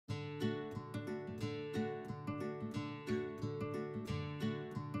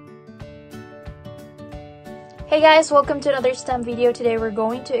Hey guys, welcome to another STEM video. Today we're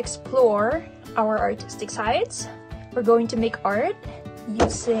going to explore our artistic sides. We're going to make art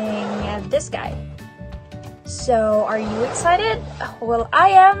using this guy. So are you excited? Well, I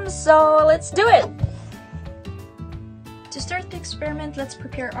am, so let's do it! To start the experiment, let's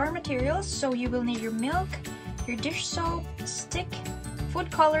prepare our materials. So you will need your milk, your dish soap, stick, food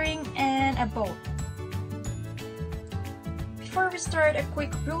coloring, and a bowl. Before we start, a quick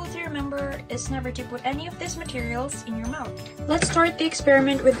rule to remember is never to put any of these materials in your mouth. Let's start the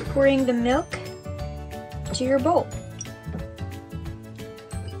experiment with pouring the milk to your bowl.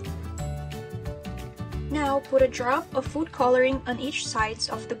 Now put a drop of food coloring on each sides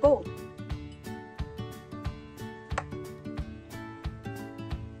of the bowl.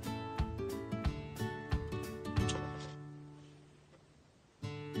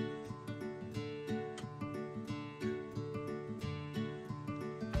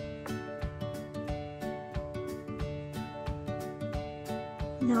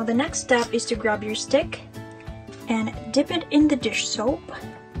 Now the next step is to grab your stick and dip it in the dish soap.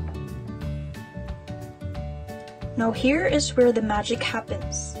 Now here is where the magic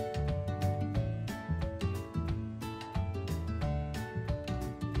happens.